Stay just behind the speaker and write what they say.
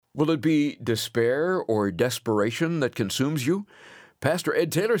Will it be despair or desperation that consumes you? Pastor Ed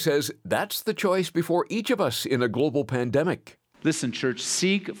Taylor says that's the choice before each of us in a global pandemic. Listen, church,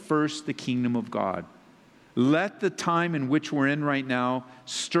 seek first the kingdom of God. Let the time in which we're in right now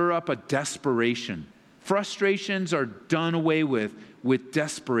stir up a desperation. Frustrations are done away with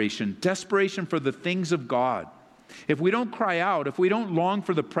desperation. Desperation for the things of God. If we don't cry out, if we don't long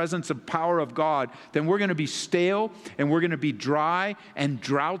for the presence of power of God, then we're going to be stale and we're going to be dry and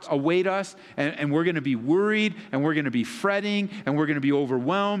droughts await us and we're going to be worried and we're going to be fretting and we're going to be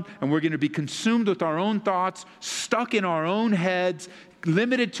overwhelmed and we're going to be consumed with our own thoughts, stuck in our own heads,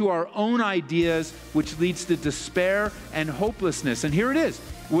 limited to our own ideas, which leads to despair and hopelessness. And here it is.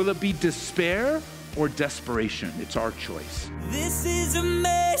 Will it be despair or desperation? It's our choice. This is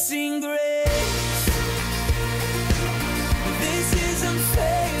amazing grace. This is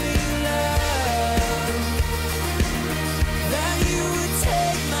unfailing love, that you would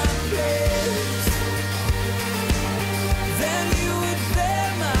take my place, that you would bear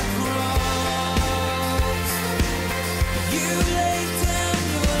my cross. You laid down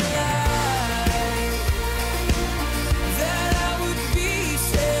your life, that I would be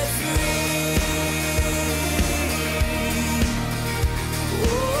set free.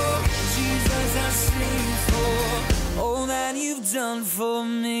 Oh, Jesus, I sing for all that you've done for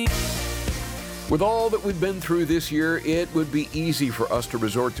me. With all that we've been through this year, it would be easy for us to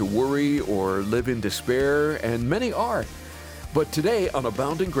resort to worry or live in despair, and many are. But today on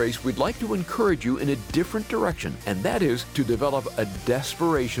Abounding Grace, we'd like to encourage you in a different direction, and that is to develop a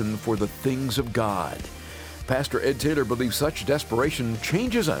desperation for the things of God. Pastor Ed Taylor believes such desperation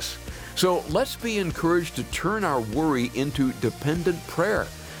changes us. So let's be encouraged to turn our worry into dependent prayer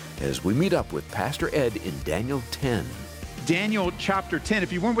as we meet up with Pastor Ed in Daniel 10. Daniel chapter 10.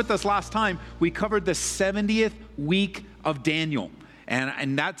 If you weren't with us last time, we covered the 70th week of Daniel.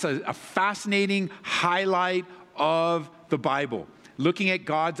 And that's a fascinating highlight of the Bible. Looking at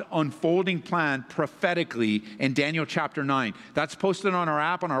God's unfolding plan prophetically in Daniel chapter 9. That's posted on our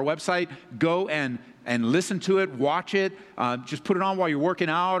app, on our website. Go and listen to it, watch it. Just put it on while you're working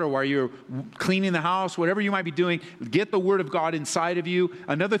out or while you're cleaning the house, whatever you might be doing. Get the Word of God inside of you.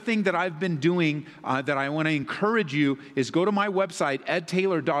 Another thing that I've been doing that I want to encourage you is go to my website,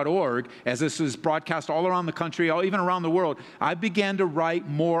 edtaylor.org, as this is broadcast all around the country, even around the world. I began to write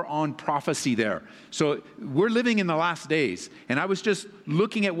more on prophecy there. So we're living in the last days. And I was just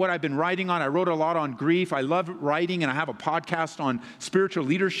looking at what I've been writing on. I wrote a lot on grief. I love writing, and I have a podcast on spiritual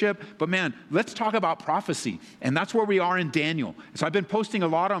leadership. But man, let's talk about prophecy. And that's where we are in Daniel. So I've been posting a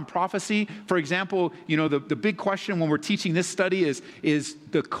lot on prophecy. For example, the big question when we're teaching this study is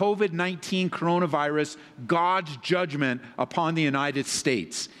the COVID-19 coronavirus God's judgment upon the United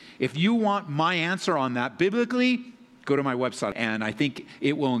States? If you want my answer on that biblically, go to my website, and I think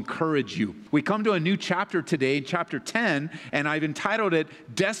it will encourage you. We come to a new chapter today, chapter 10, and I've entitled it,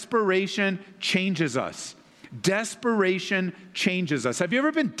 Desperation Changes Us. Desperation changes us. Have you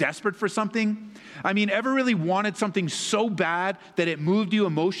ever been desperate for something? I mean, ever really wanted something so bad that it moved you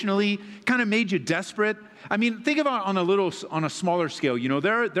emotionally, kind of made you desperate? I mean, think about on a smaller scale.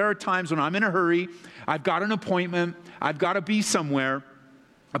 There are times when I'm in a hurry, I've got an appointment, I've got to be somewhere.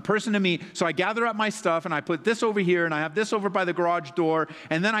 A person to me, so I gather up my stuff and I put this over here and I have this over by the garage door,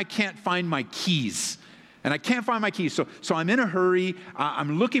 and then I can't find my keys. And I can't find my keys. So I'm in a hurry.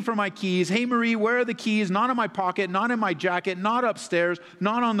 I'm looking for my keys. Hey, Marie, where are the keys? Not in my pocket, not in my jacket, not upstairs,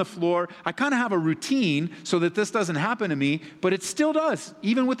 not on the floor. I kind of have a routine so that this doesn't happen to me, but it still does,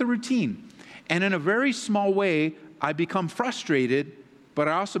 even with the routine. And in a very small way, I become frustrated, but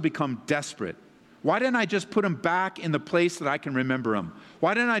I also become desperate. Why didn't I just put them back in the place that I can remember them?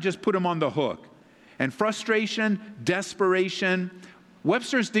 Why didn't I just put them on the hook? And frustration, desperation.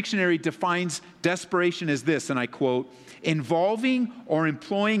 Webster's dictionary defines desperation as this, and I quote, involving or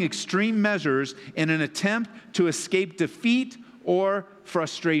employing extreme measures in an attempt to escape defeat or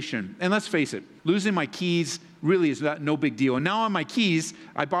frustration. And let's face it, losing my keys really is no big deal. And now on my keys,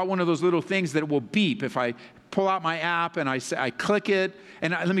 I bought one of those little things that will beep if I pull out my app and I click it.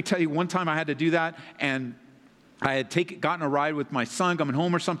 And let me tell you, one time I had to do that, and I had gotten a ride with my son coming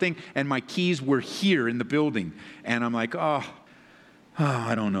home or something, and my keys were here in the building. And I'm like,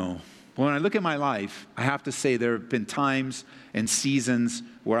 I don't know. When I look at my life, I have to say there have been times and seasons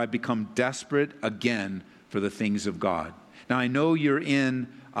where I've become desperate again for the things of God. Now, I know you're in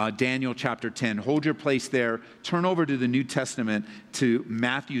Daniel chapter 10. Hold your place there. Turn over to the New Testament to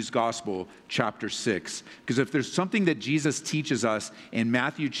Matthew's Gospel, chapter 6. Because if there's something that Jesus teaches us in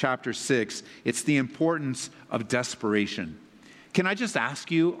Matthew chapter 6, it's the importance of desperation. Can I just ask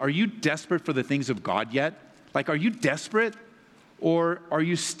you, are you desperate for the things of God yet? Like, are you desperate? Or are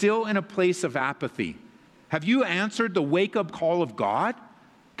you still in a place of apathy? Have you answered the wake-up call of God?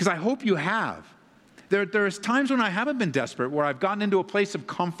 Because I hope you have. There's times when I haven't been desperate, where I've gotten into a place of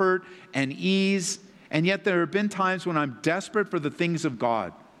comfort and ease, and yet there have been times when I'm desperate for the things of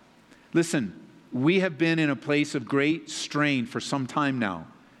God. Listen, we have been in a place of great strain for some time now.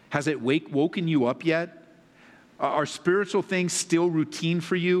 Has it woken you up yet? Are spiritual things still routine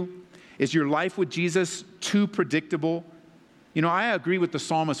for you? Is your life with Jesus too predictable? You know, I agree with the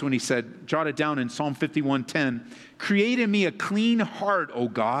psalmist when he said, jot it down in Psalm 51:10, create in me a clean heart, O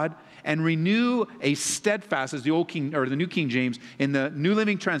God, and renew a steadfast, as the old King, or the New King James, in the New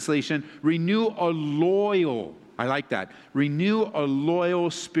Living Translation, renew a loyal, I like that, renew a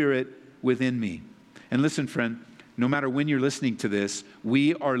loyal spirit within me. And listen, friend, no matter when you're listening to this,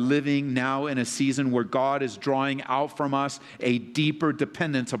 we are living now in a season where God is drawing out from us a deeper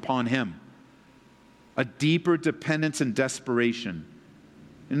dependence upon Him. A deeper dependence and desperation.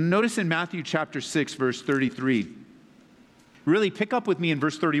 And notice in Matthew chapter 6, verse 33. Really pick up with me in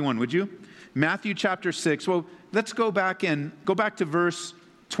verse 31, would you? Matthew chapter 6. Well, let's go back to verse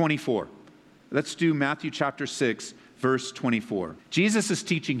 24. Let's do Matthew chapter 6, verse 24. Jesus is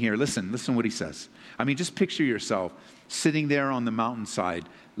teaching here. Listen what he says. I mean, just picture yourself sitting there on the mountainside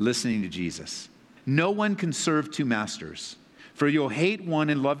listening to Jesus. No one can serve two masters, for you'll hate one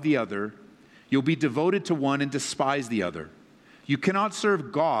and love the other. You'll be devoted to one and despise the other. You cannot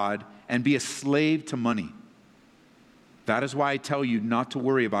serve God and be a slave to money. That is why I tell you not to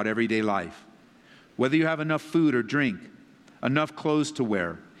worry about everyday life. Whether you have enough food or drink, enough clothes to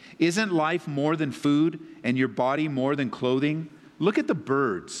wear. Isn't life more than food and your body more than clothing? Look at the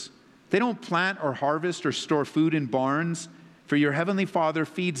birds. They don't plant or harvest or store food in barns, for your heavenly Father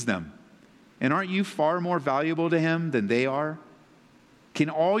feeds them. And aren't you far more valuable to Him than they are? Can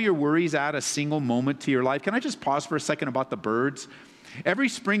all your worries add a single moment to your life? Can I just pause for a second about the birds? Every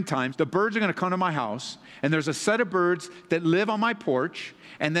springtime, the birds are going to come to my house, and there's a set of birds that live on my porch,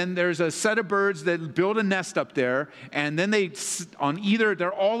 and then there's a set of birds that build a nest up there, and then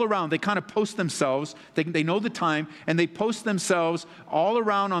they're all around. They kind of post themselves. They know the time, and they post themselves all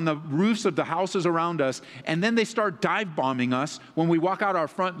around on the roofs of the houses around us, and then they start dive bombing us when we walk out our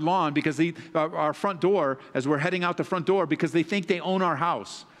front lawn, because our front door, as we're heading out the front door, because they think they own our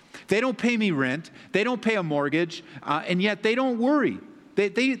house. They don't pay me rent. They don't pay a mortgage, and yet they don't worry.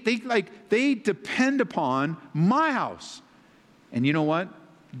 They depend upon my house. And you know what?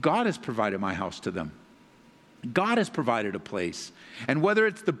 God has provided my house to them. God has provided a place. And whether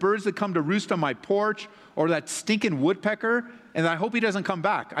it's the birds that come to roost on my porch or that stinking woodpecker, and I hope he doesn't come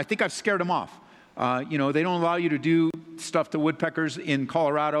back. I think I've scared him off. They don't allow you to do stuff to woodpeckers in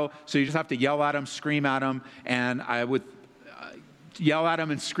Colorado, so you just have to yell at them, scream at them, and I would yell at him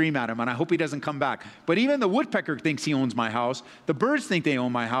and scream at him, and I hope he doesn't come back. But even the woodpecker thinks he owns my house. The birds think they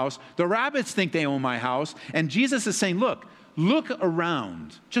own my house. The rabbits think they own my house. And Jesus is saying, look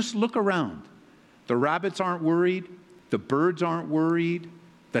around. Just look around. The rabbits aren't worried. The birds aren't worried.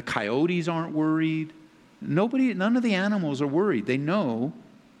 The coyotes aren't worried. None of the animals are worried. They know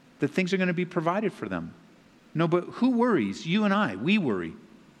that things are going to be provided for them. No, but who worries? You and I, we worry.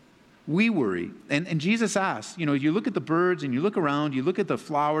 We worry. And Jesus asks, you look at the birds and you look around, you look at the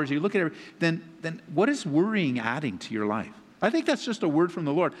flowers, you look at everything, then what is worrying adding to your life? I think that's just a word from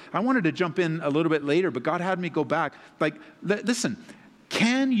the Lord. I wanted to jump in a little bit later, but God had me go back. Listen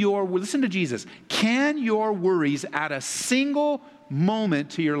to Jesus. Can your worries add a single moment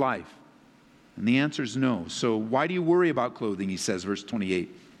to your life? And the answer is no. So why do you worry about clothing, he says, verse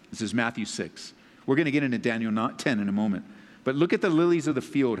 28. This is Matthew 6. We're going to get into Daniel 10 in a moment. But look at the lilies of the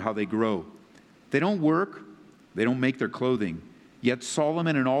field, how they grow. They don't work. They don't make their clothing. Yet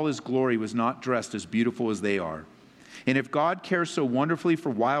Solomon in all his glory was not dressed as beautiful as they are. And if God cares so wonderfully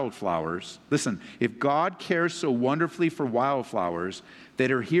for wildflowers, listen, if God cares so wonderfully for wildflowers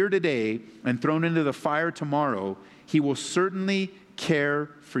that are here today and thrown into the fire tomorrow, He will certainly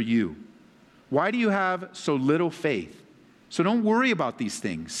care for you. Why do you have so little faith? So don't worry about these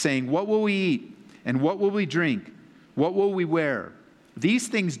things, saying, what will we eat? And what will we drink? What will we wear? These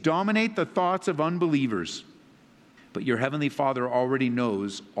things dominate the thoughts of unbelievers. But your heavenly Father already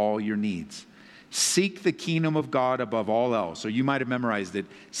knows all your needs. Seek the kingdom of God above all else. Or you might have memorized it.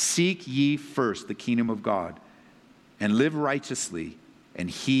 Seek ye first the kingdom of God and live righteously, and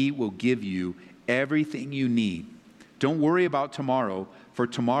He will give you everything you need. Don't worry about tomorrow, for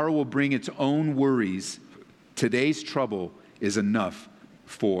tomorrow will bring its own worries. Today's trouble is enough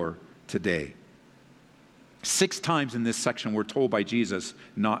for today. 6 times in this section we're told by Jesus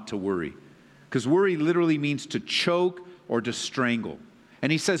not to worry. Because worry literally means to choke or to strangle.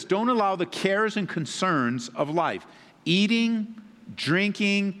 And He says, don't allow the cares and concerns of life, eating,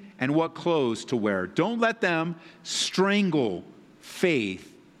 drinking, and what clothes to wear. Don't let them strangle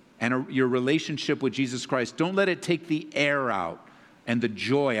faith and your relationship with Jesus Christ. Don't let it take the air out and the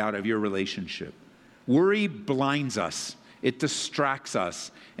joy out of your relationship. Worry blinds us. It distracts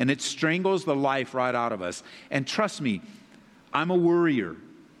us, and it strangles the life right out of us. And trust me, I'm a worrier.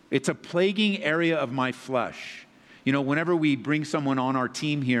 It's a plaguing area of my flesh. You know, whenever we bring someone on our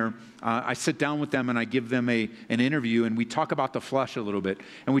team here, I sit down with them and I give them an interview, and we talk about the flesh a little bit.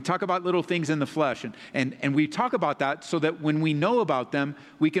 And we talk about little things in the flesh. And we talk about that so that when we know about them,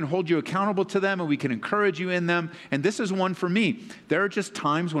 we can hold you accountable to them and we can encourage you in them. And this is one for me. There are just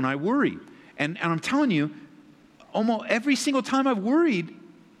times when I worry. And I'm telling you, almost every single time I've worried,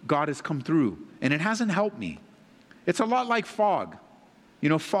 God has come through. And it hasn't helped me. It's a lot like fog. You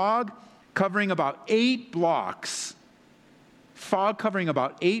know, fog covering about 8 blocks. Fog covering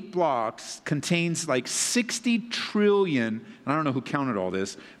about 8 blocks contains like 60 trillion, I don't know who counted all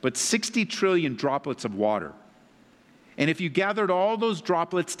this, but 60 trillion droplets of water. And if you gathered all those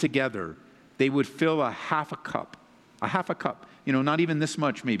droplets together, they would fill a half a cup. A half a cup. You know, not even this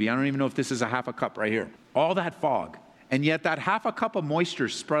much maybe. I don't even know if this is a half a cup right here. All that fog. And yet that half a cup of moisture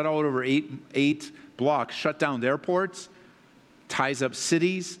spread out over eight blocks shut down the airports, ties up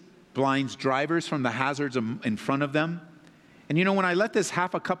cities, blinds drivers from the hazards in front of them. And you know, when I let this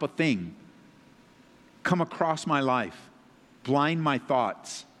half a cup of thing come across my life, blind my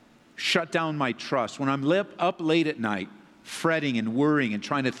thoughts, shut down my trust, when I'm up late at night, fretting and worrying and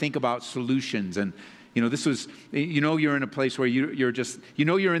trying to think about solutions, and you know, this was, you know, you're in a place where you're just, you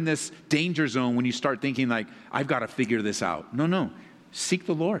know, you're in this danger zone when you start thinking like, I've got to figure this out. No, seek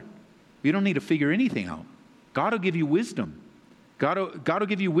the Lord. You don't need to figure anything out. God will give you wisdom. God will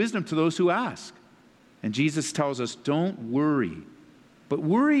give you wisdom to those who ask. And Jesus tells us, don't worry. But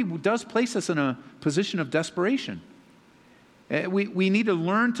worry does place us in a position of desperation. We need to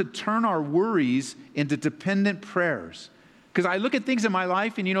learn to turn our worries into dependent prayers. Because I look at things in my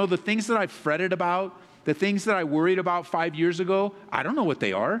life and, you know, the things that I fretted about, the things that I worried about 5 years ago, I don't know what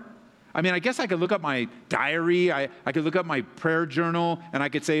they are. I mean, I guess I could look up my diary, I could look up my prayer journal, and I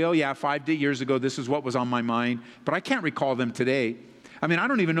could say, oh yeah, 5 years ago, this is what was on my mind. But I can't recall them today. I mean, I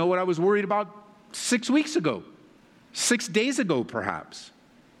don't even know what I was worried about 6 weeks ago, 6 days ago perhaps.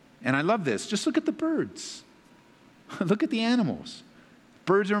 And I love this. Just look at the birds. Look at the animals.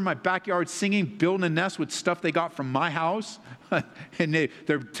 Birds are in my backyard singing, building a nest with stuff they got from my house. And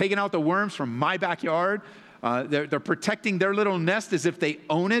they're taking out the worms from my backyard. They're protecting their little nest as if they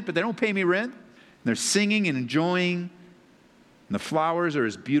own it, but they don't pay me rent. And they're singing and enjoying. And the flowers are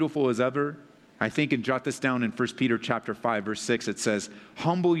as beautiful as ever. I think, and jot this down in 1 Peter chapter 5, verse 6, it says,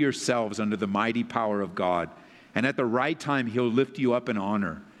 humble yourselves under the mighty power of God, and at the right time he'll lift you up in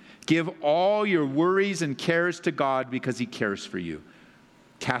honor. Give all your worries and cares to God because he cares for you.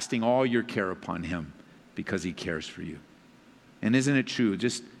 Casting all your care upon him because he cares for you. And isn't it true?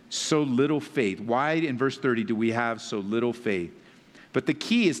 Just so little faith. Why in verse 30 do we have so little faith? But the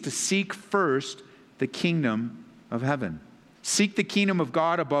key is to seek first the kingdom of heaven. Seek the kingdom of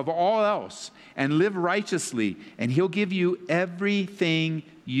God above all else and live righteously, and he'll give you everything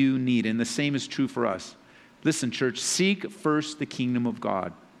you need. And the same is true for us. Listen, church, seek first the kingdom of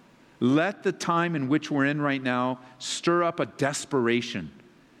God. Let the time in which we're in right now stir up a desperation.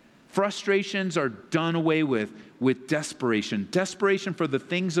 Frustrations are done away with desperation. Desperation for the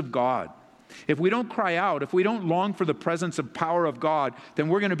things of God. If we don't cry out, if we don't long for the presence and power of God, then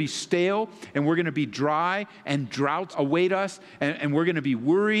we're going to be stale and we're going to be dry and droughts await us and we're going to be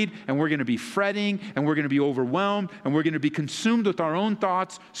worried and we're going to be fretting and we're going to be overwhelmed and we're going to be consumed with our own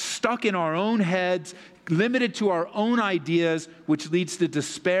thoughts, stuck in our own heads, limited to our own ideas, which leads to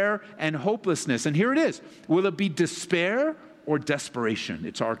despair and hopelessness. And here it is. Will it be despair or desperation?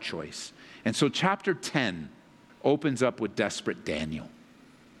 It's our choice. And so chapter 10 opens up with desperate Daniel.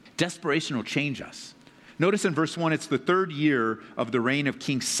 Desperation will change us. Notice in verse 1, it's the 3rd year of the reign of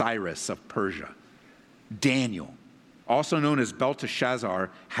King Cyrus of Persia. Daniel, also known as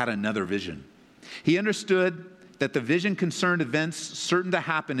Belteshazzar, had another vision. He understood that the vision concerned events certain to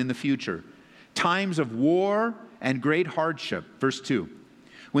happen in the future, times of war and great hardship. Verse 2,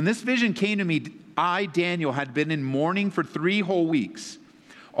 when this vision came to me, I, Daniel, had been in mourning for 3 whole weeks.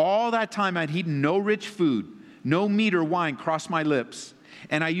 All that time I'd eaten no rich food, no meat or wine crossed my lips,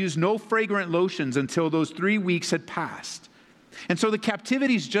 and I used no fragrant lotions until those 3 weeks had passed. And so the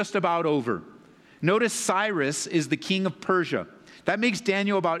captivity's just about over. Notice Cyrus is the king of Persia. That makes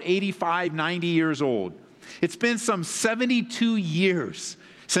Daniel about 85, 90 years old. It's been some 72 years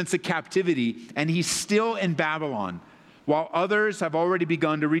since the captivity, and he's still in Babylon, while others have already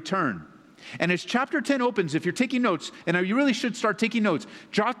begun to return. And as chapter 10 opens, if you're taking notes, and you really should start taking notes,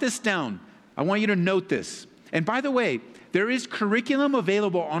 jot this down. I want you to note this. And by the way, there is curriculum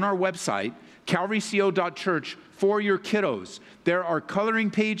available on our website, calvaryco.church, for your kiddos. There are coloring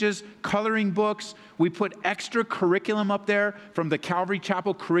pages, coloring books. We put extra curriculum up there from the Calvary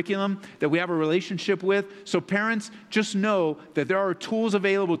Chapel curriculum that we have a relationship with. So parents, just know that there are tools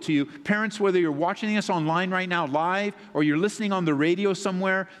available to you. Parents, whether you're watching us online right now live or you're listening on the radio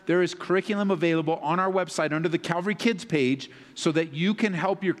somewhere, there is curriculum available on our website under the Calvary Kids page so that you can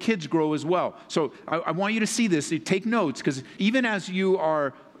help your kids grow as well. So I want you to see this. You take notes, because even as you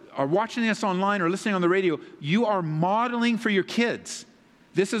are watching us online or listening on the radio, you are modeling for your kids.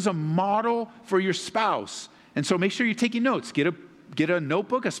 This is a model for your spouse. And so make sure you're taking notes. Get a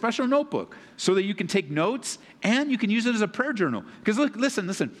notebook, a special notebook, so that you can take notes and you can use it as a prayer journal. Because listen,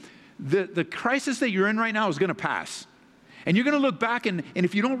 the crisis that you're in right now is going to pass. And you're going to look back, and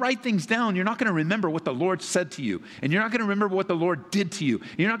if you don't write things down, you're not going to remember what the Lord said to you. And you're not going to remember what the Lord did to you.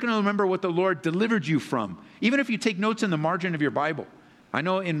 You're not going to remember what the Lord delivered you from, even if you take notes in the margin of your Bible. I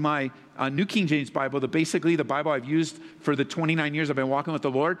know in my New King James Bible, basically the Bible I've used for the 29 years I've been walking with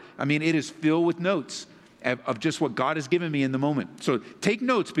the Lord, it is filled with notes of just what God has given me in the moment. So take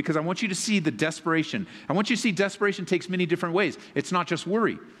notes, because I want you to see the desperation. I want you to see desperation takes many different ways. It's not just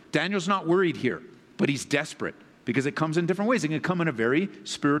worry. Daniel's not worried here, but he's desperate, because it comes in different ways. It can come in a very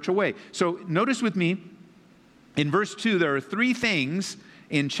spiritual way. So notice with me, in verse 2, there are three things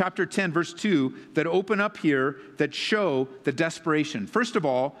in chapter 10, verse 2, that open up here that show the desperation. First of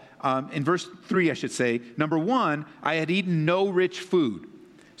all, in verse 3, I should say, number 1, I had eaten no rich food.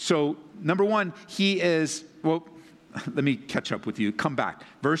 So, number 1, let me catch up with you. Come back.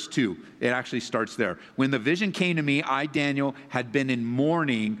 Verse 2, it actually starts there. When the vision came to me, I, Daniel, had been in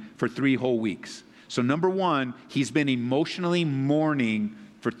mourning for 3 whole weeks. So, number 1, he's been emotionally mourning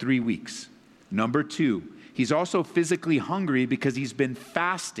for 3 weeks. Number 2, he's also physically hungry because he's been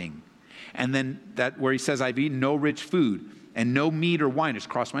fasting. And then that where he says, I've eaten no rich food and no meat or wine has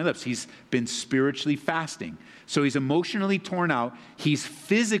crossed my lips. He's been spiritually fasting. So he's emotionally torn out. He's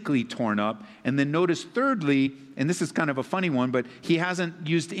physically torn up. And then notice thirdly, and this is kind of a funny one, but he hasn't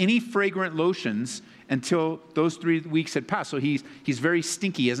used any fragrant lotions until those 3 weeks had passed. So he's very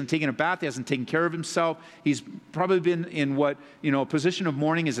stinky. He hasn't taken a bath. He hasn't taken care of himself. He's probably been in a position of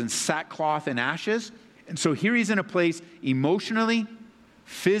mourning is in sackcloth and ashes. And so here he's in a place emotionally,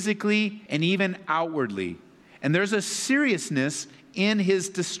 physically, and even outwardly. And there's a seriousness in his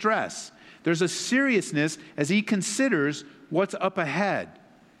distress. There's a seriousness as he considers what's up ahead.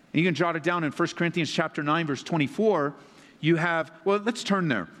 And you can jot it down in 1 Corinthians chapter 9, verse 24. You have, let's turn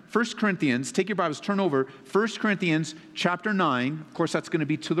there. 1 Corinthians, take your Bibles, turn over. 1 Corinthians chapter 9. Of course, that's going to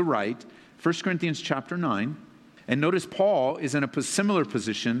be to the right. 1 Corinthians chapter 9. And notice Paul is in a similar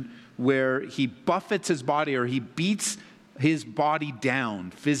position where he buffets his body, or he beats his body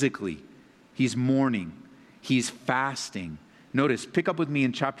down physically. He's mourning. He's fasting. Notice, pick up with me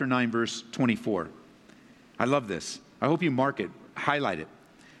in chapter 9, verse 24. I love this. I hope you mark it, highlight it.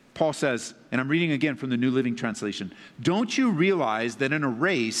 Paul says, and I'm reading again from the New Living Translation, don't you realize that in a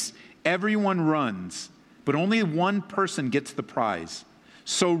race, everyone runs, but only one person gets the prize?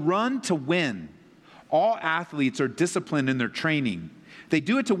 So run to win. All athletes are disciplined in their training. They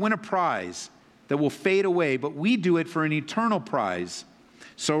do it to win a prize that will fade away, but we do it for an eternal prize.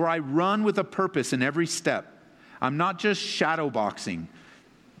 So I run with a purpose in every step. I'm not just shadow boxing.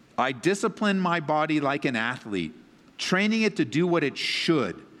 I discipline my body like an athlete, training it to do what it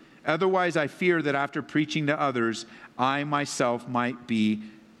should. Otherwise, I fear that after preaching to others, I myself might be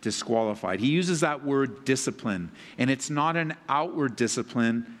disqualified. He uses that word discipline, and it's not an outward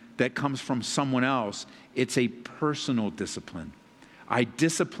discipline that comes from someone else. It's a personal discipline. I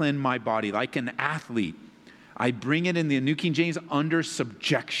discipline my body like an athlete. I bring it in the New King James under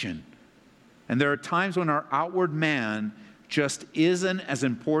subjection. And there are times when our outward man just isn't as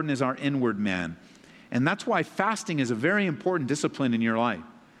important as our inward man. And that's why fasting is a very important discipline in your life.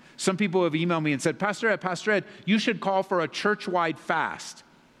 Some people have emailed me and said, Pastor Ed, you should call for a church-wide fast.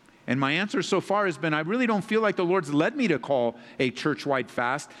 And my answer so far has been, I really don't feel like the Lord's led me to call a church-wide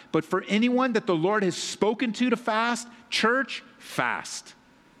fast. But for anyone that the Lord has spoken to fast, church, fast.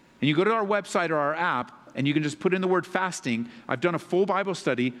 And you go to our website or our app, and you can just put in the word fasting. I've done a full Bible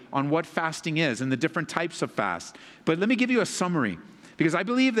study on what fasting is and the different types of fast. But let me give you a summary, because I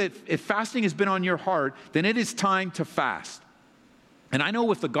believe that if fasting has been on your heart, then it is time to fast. And I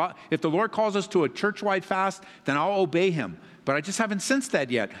know if the Lord calls us to a church-wide fast, then I'll obey him. But I just haven't sensed that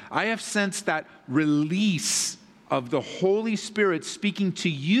yet. I have sensed that release of the Holy Spirit speaking to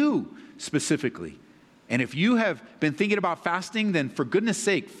you specifically. And if you have been thinking about fasting, then for goodness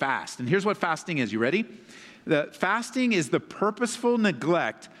sake, fast. And here's what fasting is. You ready? The fasting is the purposeful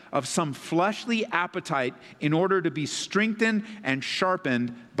neglect of some fleshly appetite in order to be strengthened and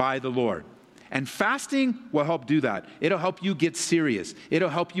sharpened by the Lord. And fasting will help do that. It'll help you get serious. It'll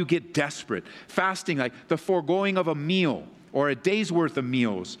help you get desperate. Fasting, like the foregoing of a meal, or a day's worth of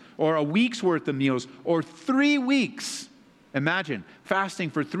meals, or a week's worth of meals, or 3 weeks. Imagine fasting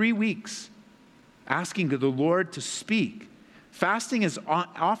for 3 weeks, asking the Lord to speak. Fasting is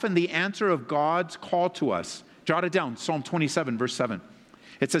often the answer of God's call to us. Jot it down, Psalm 27, verse 7.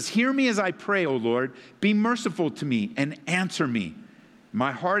 It says, "Hear me as I pray, O Lord. Be merciful to me and answer me.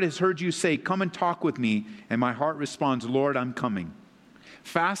 My heart has heard you say, 'Come and talk with me.' And my heart responds, 'Lord, I'm coming.'"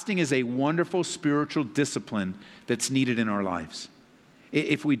 Fasting is a wonderful spiritual discipline that's needed in our lives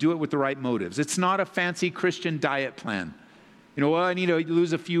if we do it with the right motives. It's not a fancy Christian diet plan. Well, I need to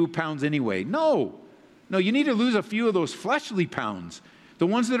lose a few pounds anyway. No, you need to lose a few of those fleshly pounds, the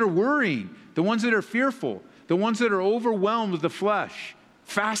ones that are worrying, the ones that are fearful, the ones that are overwhelmed with the flesh.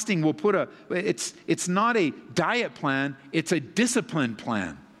 Fasting will it's not a diet plan, it's a discipline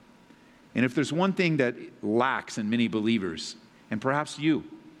plan. And if there's one thing that lacks in many believers, and perhaps you,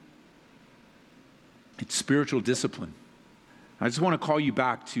 it's spiritual discipline. I just want to call you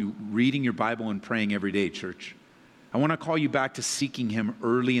back to reading your Bible and praying every day, church. I want to call you back to seeking Him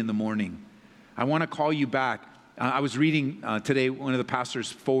early in the morning. I want to call you back. I was reading today, one of the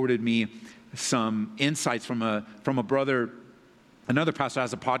pastors forwarded me some insights from a brother. Another pastor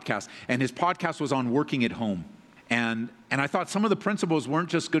has a podcast, and his podcast was on working at home. And I thought some of the principles weren't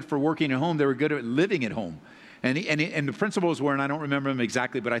just good for working at home, they were good at living at home. And the principles were, and I don't remember them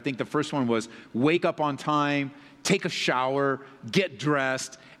exactly, but I think the first one was wake up on time, take a shower, get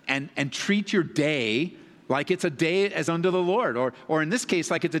dressed, and treat your day like it's a day as unto the Lord. Or in this case,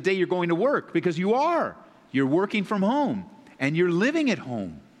 like it's a day you're going to work, because you are. You're working from home, and you're living at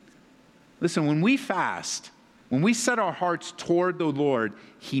home. Listen, when we fast, when we set our hearts toward the Lord,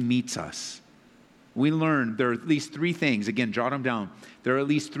 He meets us. We learn there are at least 3 things. Again, jot them down. There are at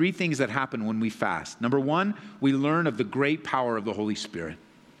least 3 things that happen when we fast. Number 1, we learn of the great power of the Holy Spirit.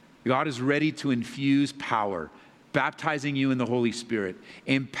 God is ready to infuse power, baptizing you in the Holy Spirit,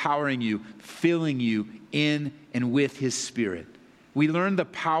 empowering you, filling you in and with His Spirit. We learn the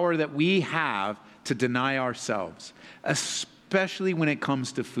power that we have to deny ourselves, especially when it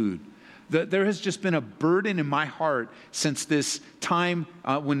comes to food. There has just been a burden in my heart since this time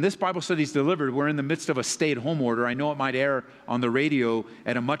when this Bible study is delivered. We're in the midst of a stay-at-home order. I know it might air on the radio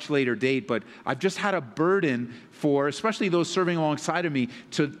at a much later date, but I've just had a burden for, especially those serving alongside of me,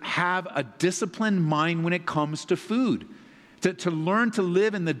 to have a disciplined mind when it comes to food, to learn to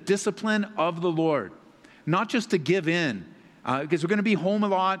live in the discipline of the Lord, not just to give in, because we're going to be home a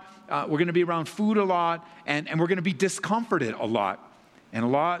lot, we're going to be around food a lot, and we're going to be discomforted a lot. And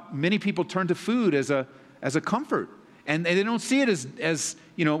many people turn to food as a comfort. And they don't see it as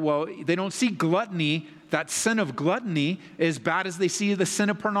they don't see gluttony, that sin of gluttony, as bad as they see the sin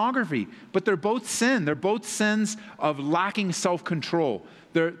of pornography. But they're both sin. They're both sins of lacking self-control.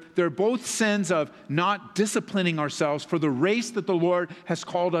 They're both sins of not disciplining ourselves for the race that the Lord has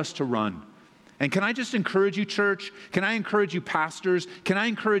called us to run. And can I just encourage you, church? Can I encourage you, pastors? Can I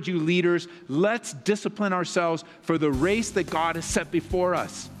encourage you, leaders? Let's discipline ourselves for the race that God has set before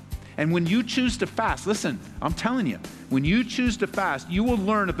us. And when you choose to fast, listen, I'm telling you, when you choose to fast, you will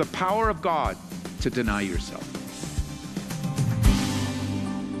learn of the power of God to deny yourself.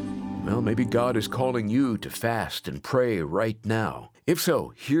 Well, maybe God is calling you to fast and pray right now. If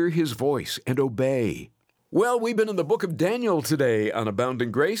so, hear His voice and obey. Well, we've been in the book of Daniel today on Abounding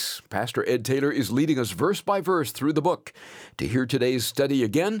Grace. Pastor Ed Taylor is leading us verse by verse through the book. To hear today's study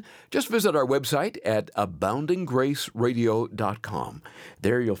again, just visit our website at aboundinggraceradio.com.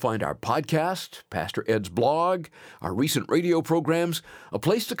 There you'll find our podcast, Pastor Ed's blog, our recent radio programs, a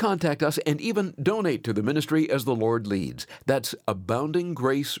place to contact us, and even donate to the ministry as the Lord leads. That's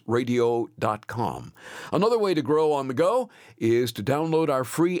aboundinggraceradio.com. Another way to grow on the go is to download our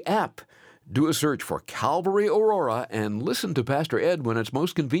free app. Do a search for Calvary Aurora and listen to Pastor Ed when it's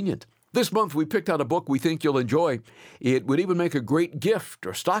most convenient. This month we picked out a book we think you'll enjoy. It would even make a great gift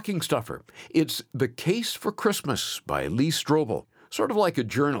or stocking stuffer. It's The Case for Christmas by Lee Strobel. Sort of like a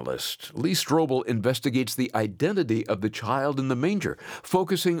journalist, Lee Strobel investigates the identity of the child in the manger,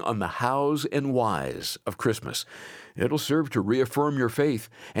 focusing on the hows and whys of Christmas. It'll serve to reaffirm your faith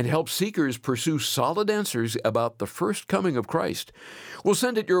and help seekers pursue solid answers about the first coming of Christ. We'll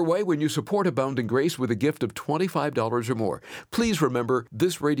send it your way when you support Abounding Grace with a gift of $25 or more. Please remember,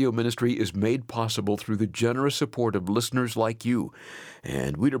 this radio ministry is made possible through the generous support of listeners like you.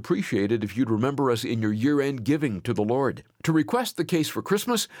 And we'd appreciate it if you'd remember us in your year-end giving to the Lord. To request the case for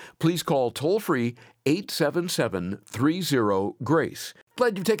Christmas, please call toll-free 877-30-GRACE.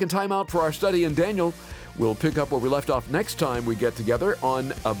 Glad you've taken time out for our study in Daniel. We'll pick up where we left off next time we get together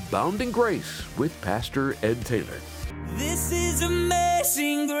on Abounding Grace with Pastor Ed Taylor. This is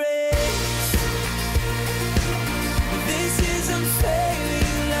amazing grace. This is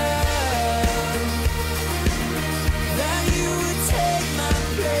unfailing love. That you would take my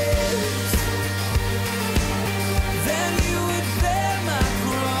place. Then you would bear my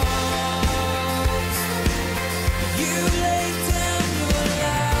cross. You laid down your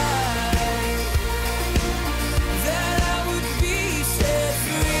life. That I would be set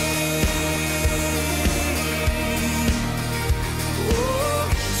free. Oh,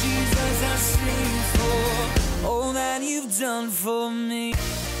 Jesus, I sing for all that you've done for me.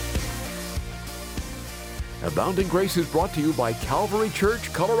 Abounding Grace is brought to you by Calvary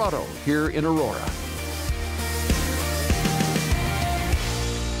Church, Colorado, here in Aurora.